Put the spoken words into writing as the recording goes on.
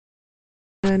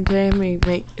And today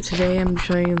I'm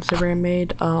showing you the server I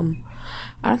made. I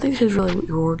don't think this really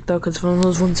work though, because one of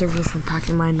those servers from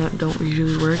Packing Mine that don't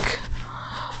usually work.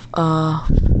 I'll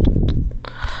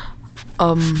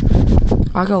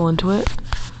go into it.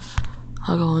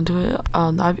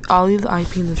 I'll leave the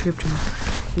IP in the description.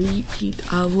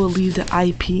 Repeat, I will leave the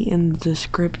IP in the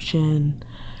description.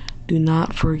 Do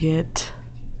not forget.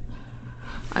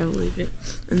 I will leave it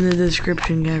in the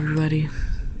description, everybody.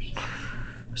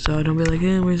 So don't be like,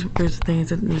 where's the thing?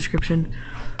 It's in the description.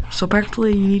 So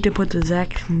practically, you need to put the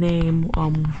exact name.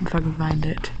 If I can find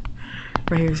it,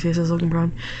 right here. See, it says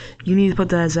LoganPerron. You need to put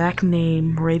the exact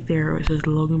name right there. It says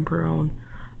LoganPerron.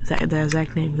 The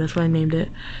exact name. That's what I named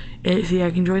it. See, I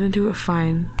can join into it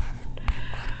fine.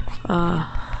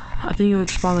 I think it would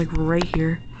spawn like right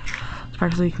here. So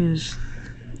practically, you can just.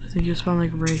 I think it would spawn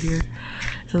like right here.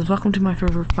 It says, "Welcome to my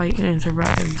favorite fight and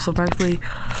survive." So practically.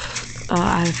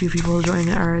 I had a few people join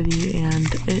it already, and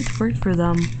it worked for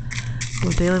them,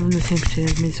 but they live in the same state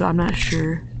as me, so I'm not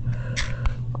sure.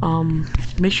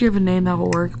 Make sure you have a name that will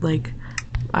work. Like,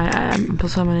 I'm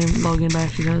supposed to have my name Logan, but I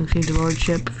actually don't change the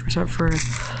lordship for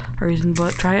a reason.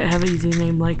 But try to have an easy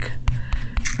name, like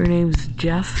if your name's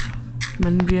Jeff, my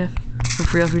name Jeff. Or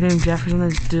for real, if your name's Jeff or something,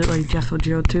 just do it like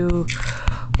Jeff02,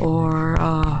 or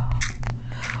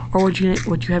what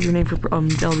you have your name for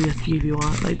LBSG if you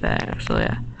want, like that. So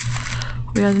yeah.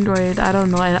 Hope you guys enjoyed. I don't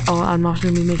know. I'm also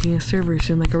gonna be making a server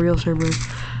soon, like a real server.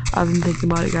 I've been thinking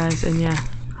about it, guys, and yeah,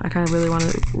 I kind of really want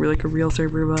like a real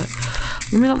server. But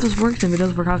let me know if this works. If it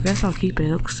does work out, I guess I'll keep it.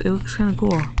 It looks kind of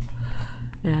cool.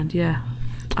 And yeah,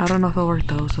 I don't know if it'll work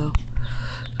though. So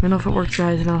let me know if it works,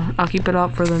 guys, and I'll keep it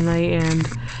up for the night. And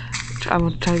I'm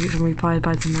gonna try to get some replies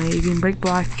by tonight. You can break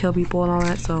blocks, kill people, and all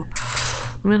that. So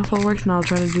let me know if it works, and I'll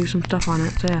try to do some stuff on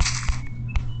it. So yeah.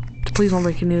 Please don't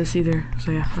break any of this either.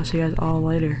 So yeah, I'll see you guys all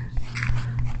later.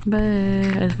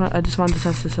 Bye. I just wanted to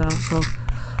test this out. So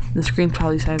the screen's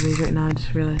probably sideways right now. I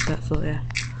just realized that. So yeah.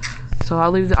 So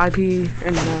I'll leave the IP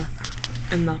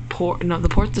in the port. No, the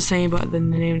port's the same, but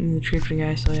then the name in the description,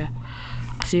 guys. So yeah,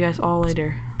 I'll see you guys all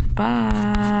later.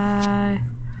 Bye.